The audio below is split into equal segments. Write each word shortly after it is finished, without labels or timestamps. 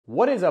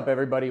What is up,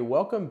 everybody?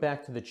 Welcome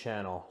back to the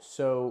channel.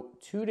 So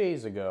 2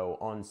 days ago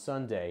on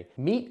Sunday,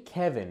 meet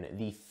Kevin,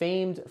 the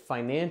famed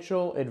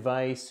financial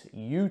advice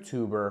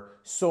YouTuber,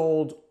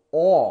 sold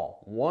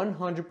all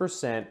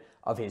 100%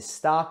 of his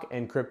stock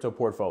and crypto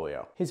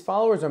portfolio. His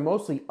followers are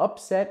mostly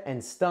upset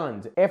and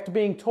stunned after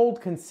being told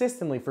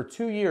consistently for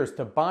 2 years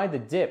to buy the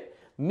dip.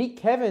 Meet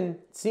Kevin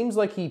seems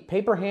like he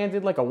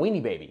paper-handed like a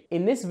weenie baby.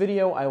 In this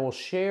video, I will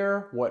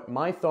share what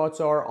my thoughts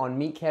are on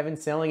Meet Kevin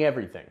selling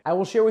everything. I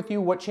will share with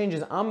you what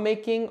changes I'm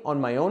making on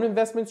my own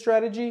investment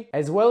strategy,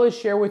 as well as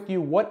share with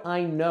you what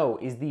I know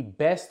is the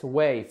best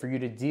way for you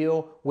to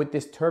deal with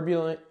this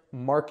turbulent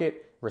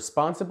market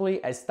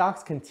responsibly as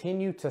stocks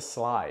continue to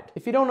slide.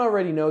 If you don't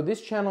already know, this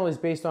channel is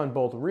based on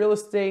both real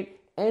estate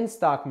and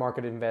stock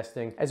market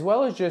investing, as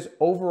well as just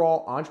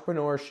overall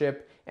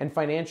entrepreneurship and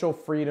financial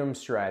freedom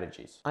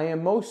strategies. I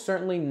am most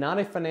certainly not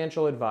a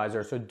financial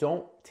advisor, so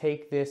don't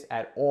take this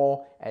at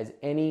all as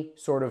any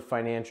sort of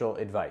financial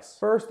advice.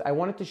 First, I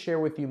wanted to share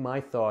with you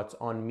my thoughts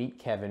on Meet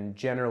Kevin,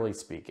 generally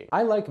speaking.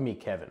 I like Meet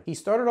Kevin. He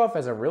started off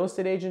as a real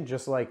estate agent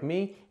just like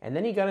me, and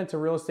then he got into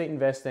real estate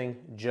investing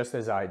just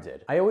as I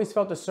did. I always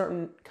felt a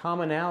certain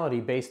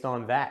commonality based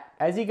on that.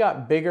 As he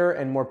got bigger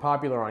and more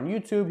popular on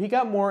YouTube, he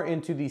got more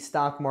into the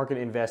stock market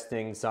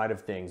investing side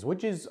of things,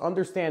 which is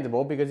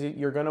understandable because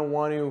you're gonna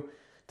want to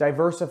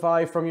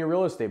diversify from your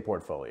real estate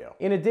portfolio.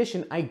 In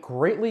addition, I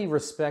greatly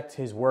respect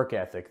his work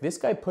ethic. This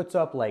guy puts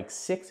up like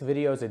 6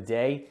 videos a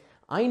day.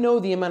 I know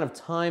the amount of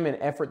time and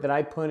effort that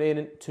I put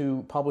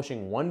into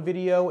publishing one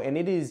video, and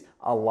it is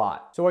a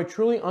lot. So I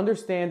truly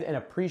understand and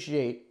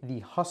appreciate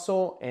the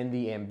hustle and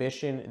the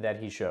ambition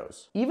that he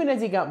shows. Even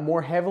as he got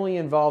more heavily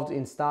involved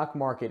in stock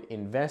market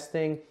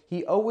investing,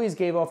 he always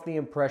gave off the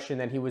impression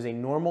that he was a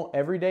normal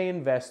everyday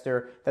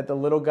investor that the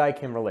little guy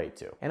can relate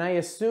to. And I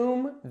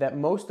assume that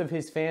most of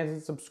his fans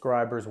and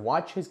subscribers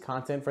watch his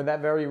content for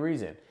that very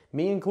reason,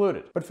 me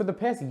included. But for the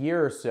past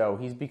year or so,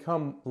 he's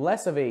become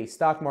less of a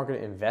stock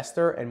market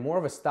investor and more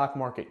of a stock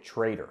market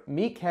trader.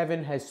 Meet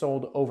Kevin has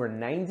sold over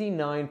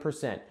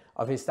 99%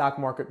 of his stock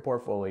market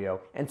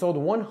portfolio and sold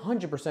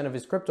 100% of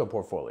his crypto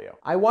portfolio.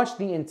 I watched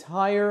the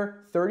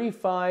entire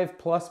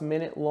 35+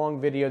 minute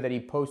long video that he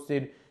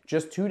posted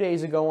just 2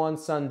 days ago on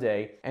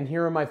Sunday, and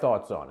here are my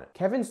thoughts on it.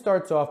 Kevin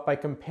starts off by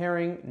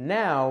comparing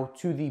now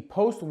to the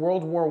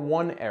post-World War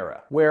I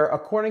era, where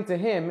according to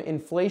him,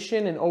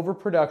 inflation and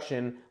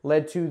overproduction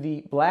led to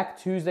the Black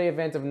Tuesday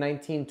event of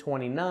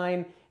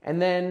 1929, and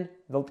then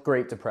the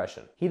Great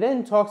Depression. He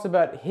then talks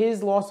about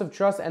his loss of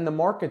trust and the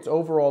market's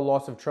overall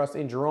loss of trust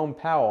in Jerome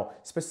Powell,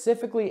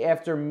 specifically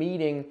after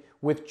meeting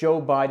with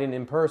Joe Biden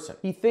in person.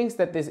 He thinks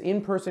that this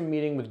in-person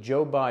meeting with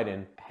Joe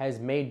Biden has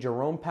made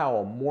Jerome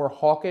Powell more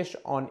hawkish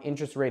on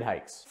interest rate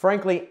hikes.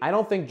 Frankly, I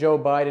don't think Joe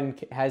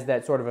Biden has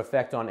that sort of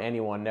effect on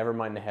anyone, never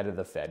mind the head of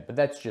the Fed, but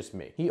that's just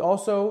me. He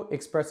also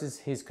expresses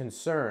his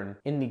concern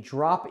in the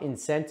drop in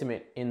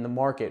sentiment in the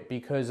market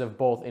because of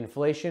both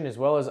inflation as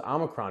well as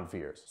Omicron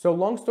fears. So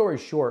long story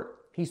short,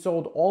 he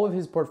sold all of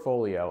his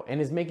portfolio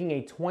and is making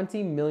a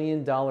 $20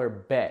 million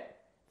bet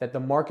that the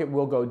market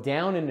will go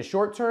down in the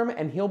short term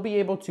and he'll be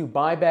able to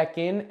buy back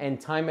in and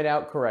time it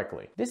out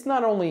correctly. This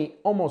not only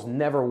almost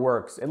never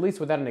works, at least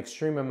without an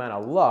extreme amount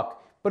of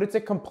luck, but it's a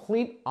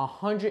complete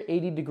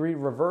 180-degree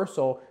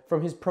reversal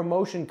from his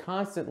promotion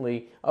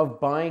constantly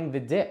of buying the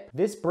dip.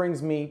 This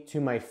brings me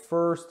to my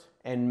first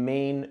and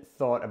main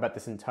thought about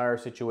this entire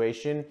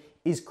situation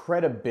is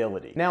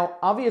credibility. Now,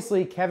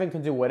 obviously, Kevin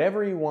can do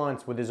whatever he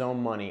wants with his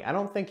own money. I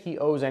don't think he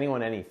owes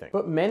anyone anything.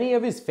 But many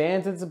of his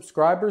fans and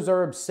subscribers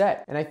are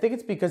upset, and I think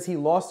it's because he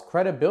lost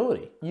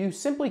credibility. You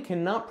simply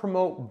cannot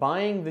promote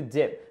buying the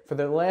dip for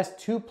the last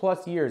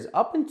 2+ years,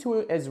 up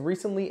until as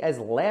recently as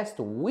last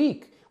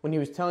week when he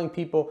was telling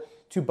people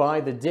to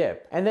buy the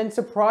dip, and then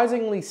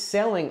surprisingly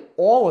selling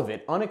all of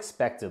it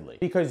unexpectedly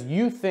because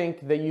you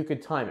think that you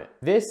could time it.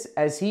 This,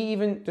 as he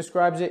even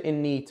describes it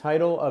in the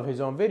title of his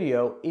own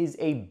video, is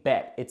a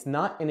bet. It's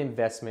not an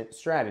investment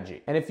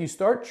strategy. And if you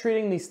start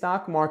treating the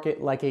stock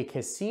market like a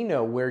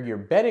casino where you're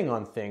betting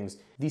on things,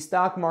 the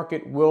stock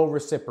market will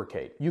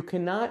reciprocate. You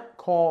cannot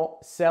call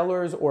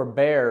sellers or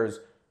bears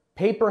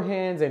paper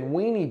hands and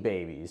weenie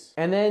babies,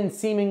 and then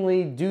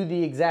seemingly do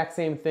the exact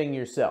same thing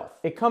yourself.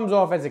 It comes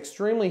off as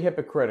extremely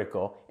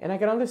hypocritical, and I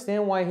can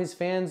understand why his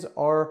fans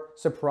are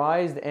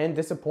surprised and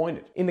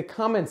disappointed. In the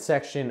comments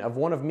section of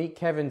one of Meet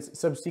Kevin's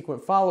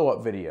subsequent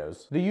follow-up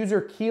videos, the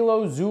user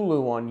Kilo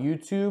Zulu on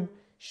YouTube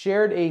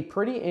shared a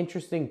pretty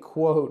interesting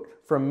quote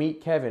from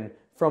Meet Kevin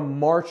from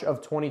March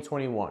of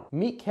 2021.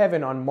 Meet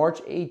Kevin on March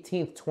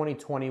 18th,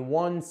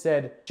 2021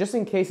 said, "Just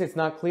in case it's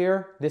not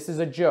clear, this is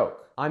a joke.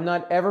 I'm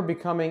not ever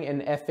becoming an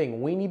effing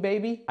weenie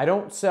baby. I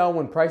don't sell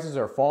when prices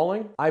are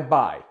falling. I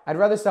buy. I'd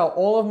rather sell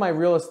all of my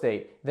real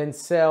estate than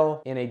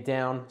sell in a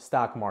down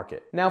stock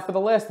market. Now, for the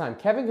last time,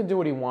 Kevin can do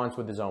what he wants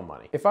with his own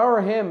money. If I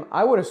were him,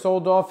 I would have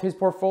sold off his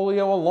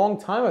portfolio a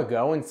long time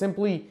ago and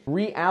simply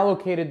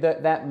reallocated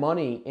that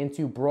money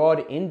into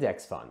broad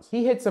index funds.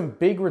 He hit some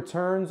big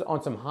returns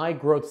on some high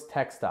growth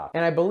tech stock,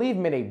 and I believe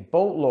made a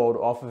boatload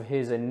off of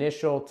his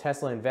initial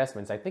Tesla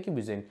investments. I think he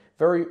was a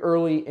very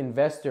early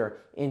investor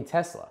in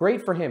Tesla.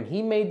 Great for him.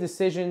 He made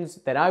decisions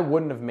that I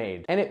wouldn't have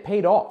made, and it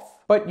paid off.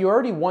 But you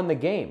already won the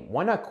game.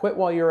 Why not quit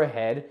while you're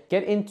ahead,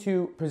 get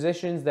into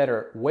positions that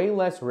are way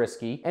less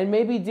risky, and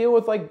maybe deal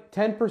with like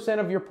 10%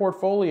 of your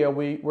portfolio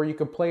where you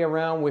could play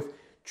around with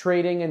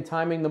trading and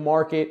timing the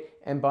market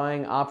and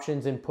buying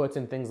options and puts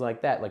and things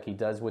like that, like he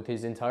does with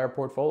his entire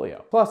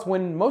portfolio. Plus,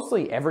 when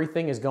mostly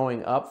everything is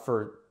going up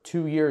for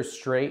 2 years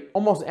straight,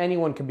 almost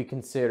anyone could be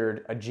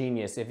considered a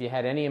genius if you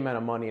had any amount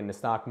of money in the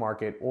stock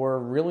market, or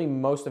really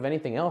most of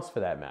anything else for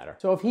that matter.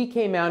 So if he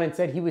came out and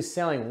said he was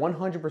selling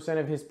 100%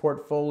 of his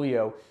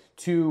portfolio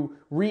to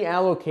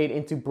reallocate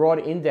into broad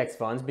index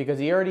funds because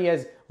he already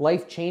has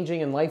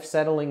life-changing and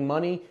life-settling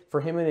money for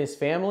him and his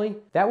family,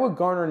 that would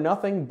garner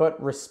nothing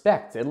but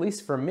respect, at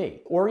least from me.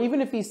 Or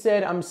even if he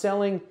said, I'm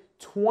selling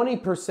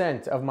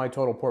 20% of my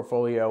total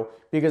portfolio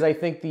because I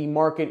think the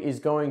market is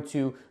going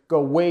to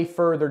go way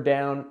further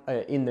down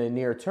in the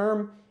near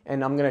term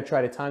and I'm going to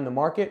try to time the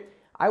market,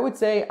 I would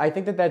say I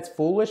think that that's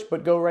foolish,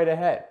 but go right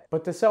ahead.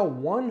 But to sell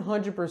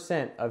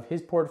 100% of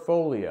his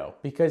portfolio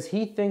because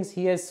he thinks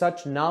he has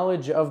such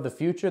knowledge of the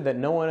future that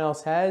no one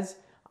else has,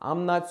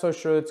 I'm not so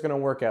sure it's going to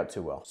work out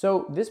too well.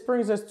 So this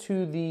brings us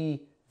to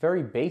the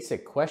very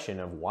basic question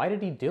of why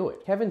did he do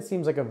it? Kevin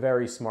seems like a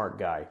very smart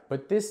guy,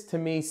 but this to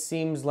me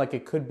seems like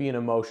it could be an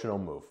emotional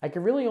move. I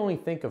can really only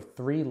think of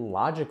 3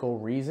 logical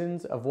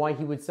reasons of why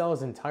he would sell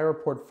his entire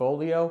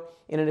portfolio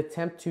in an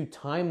attempt to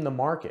time the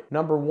market.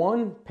 Number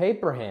 1,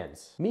 paper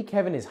hands. Me,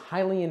 Kevin, is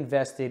highly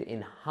invested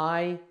in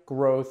high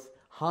growth,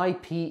 high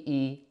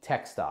PE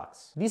tech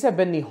stocks. These have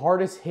been the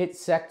hardest hit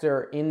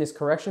sector in this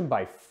correction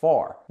by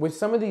far, with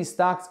some of these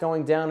stocks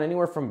going down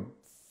anywhere from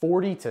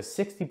 40 to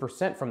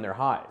 60% from their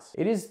highs.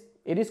 It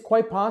is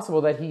quite possible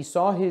that he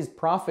saw his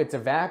profits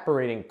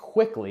evaporating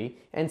quickly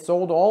and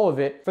sold all of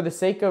it for the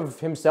sake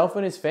of himself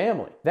and his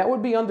family. That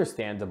would be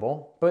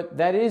understandable, but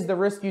that is the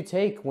risk you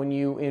take when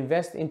you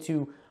invest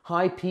into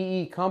high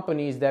PE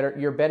companies that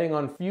you're betting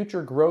on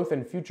future growth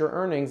and future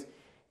earnings,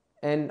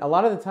 and a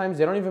lot of the times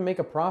they don't even make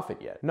a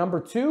profit yet. Number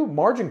 2,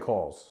 margin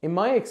calls. In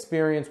my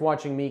experience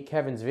watching Meet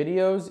Kevin's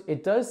videos,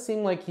 it does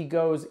seem like he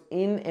goes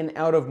in and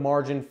out of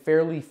margin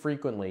fairly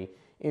frequently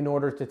in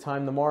order to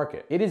time the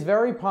market. It is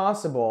very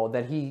possible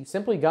that he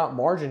simply got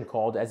margin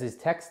called as his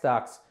tech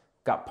stocks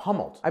got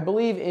pummeled. I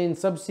believe in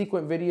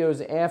subsequent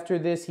videos after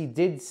this, he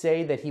did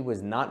say that he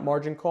was not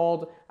margin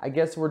called. I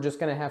guess we're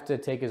just gonna have to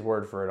take his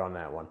word for it on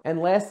that one.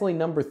 And lastly,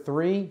 number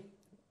 3,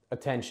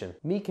 attention.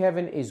 Me,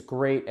 Kevin, is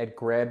great at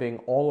grabbing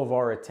all of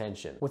our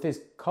attention. With his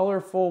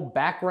colorful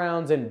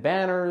backgrounds and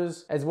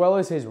banners, as well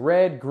as his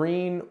red,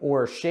 green,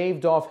 or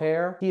shaved off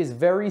hair, he is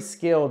very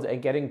skilled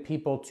at getting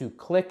people to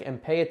click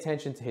and pay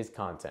attention to his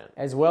content,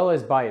 as well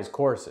as buy his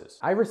courses.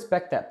 I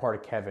respect that part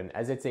of Kevin,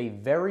 as it's a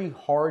very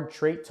hard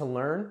trait to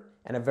learn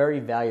and a very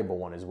valuable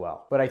one as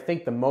well. But I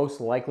think the most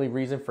likely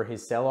reason for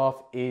his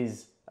sell-off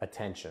is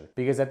attention.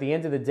 Because at the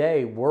end of the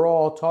day, we're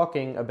all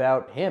talking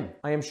about him.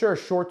 I am sure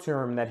short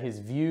term that his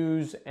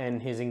views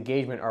and his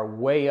engagement are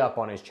way up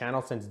on his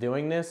channel since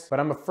doing this, but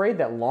I'm afraid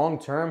that long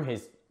term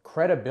his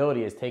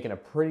credibility has taken a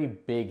pretty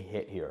big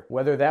hit here,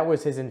 whether that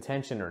was his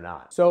intention or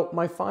not. So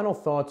my final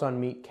thoughts on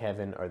Meet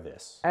Kevin are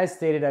this. As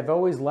stated, I've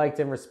always liked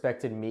and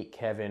respected Meet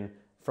Kevin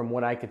from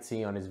what I could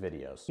see on his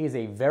videos. He is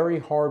a very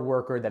hard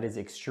worker that is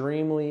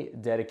extremely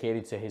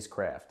dedicated to his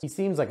craft. He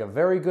seems like a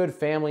very good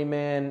family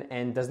man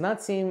and does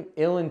not seem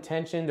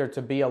ill-intentioned or to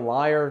be a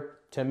liar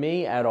to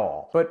me at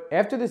all. But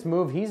after this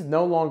move, he's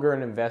no longer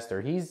an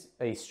investor. He's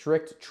a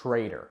strict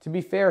trader. To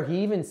be fair,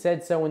 he even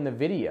said so in the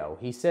video.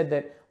 He said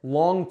that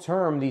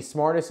long-term, the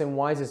smartest and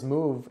wisest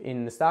move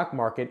in the stock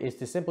market is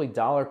to simply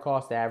dollar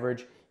cost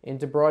average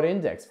into broad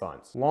index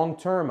funds. Long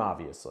term,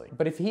 obviously.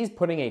 But if he's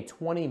putting a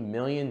 $20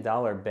 million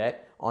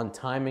bet on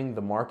timing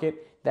the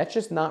market, that's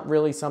just not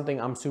really something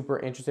I'm super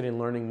interested in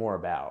learning more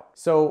about.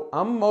 So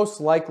I'm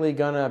most likely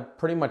gonna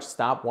pretty much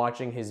stop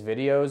watching his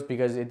videos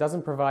because it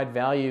doesn't provide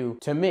value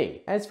to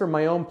me. As for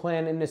my own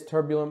plan in this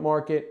turbulent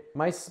market,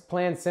 my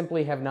plans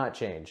simply have not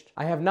changed.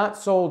 I have not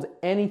sold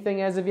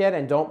anything as of yet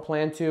and don't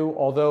plan to,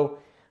 although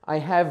I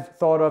have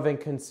thought of and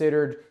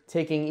considered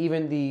taking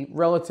even the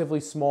relatively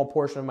small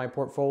portion of my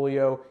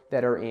portfolio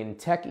that are in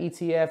tech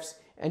ETFs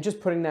and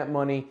just putting that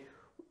money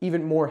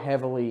even more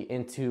heavily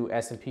into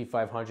S&P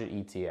 500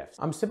 ETFs.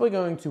 I'm simply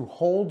going to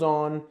hold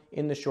on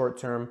in the short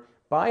term,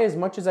 buy as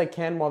much as I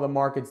can while the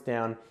market's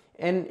down,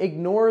 and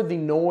ignore the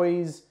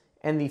noise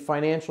and the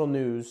financial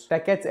news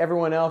that gets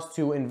everyone else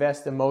to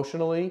invest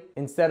emotionally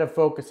instead of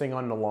focusing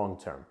on the long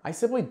term. I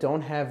simply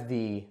don't have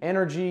the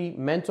energy,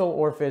 mental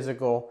or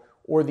physical,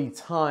 or the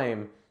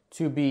time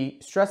to be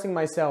stressing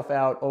myself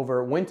out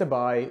over when to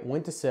buy,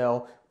 when to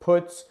sell,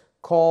 puts,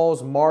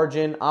 calls,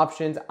 margin,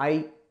 options.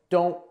 I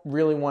don't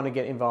really want to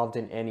get involved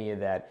in any of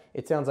that.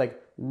 It sounds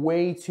like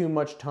way too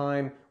much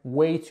time,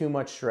 way too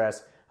much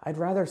stress. I'd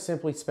rather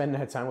simply spend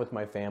that time with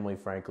my family,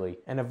 frankly,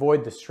 and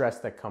avoid the stress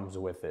that comes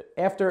with it.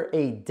 After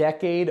a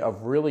decade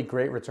of really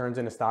great returns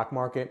in the stock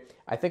market,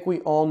 I think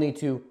we all need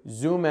to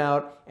zoom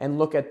out and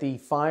look at the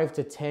 5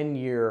 to 10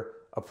 year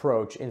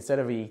approach instead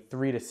of a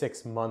 3 to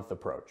 6 month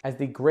approach. As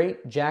the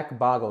great Jack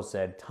Bogle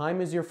said, time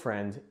is your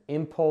friend,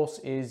 impulse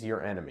is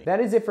your enemy. That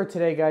is it for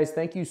today, guys.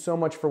 Thank you so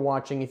much for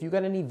watching. If you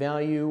got any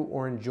value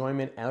or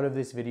enjoyment out of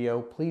this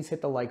video, please hit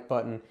the like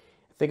button.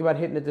 Think about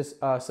hitting this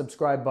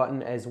subscribe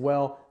button as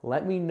well.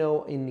 Let me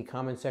know in the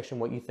comment section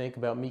what you think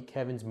about Meet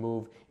Kevin's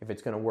move, if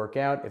it's going to work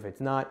out, if it's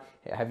not.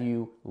 Have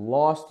you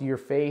lost your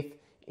faith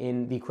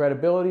in the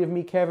credibility of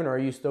Meet Kevin, or are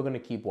you still going to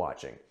keep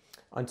watching?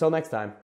 Until next time.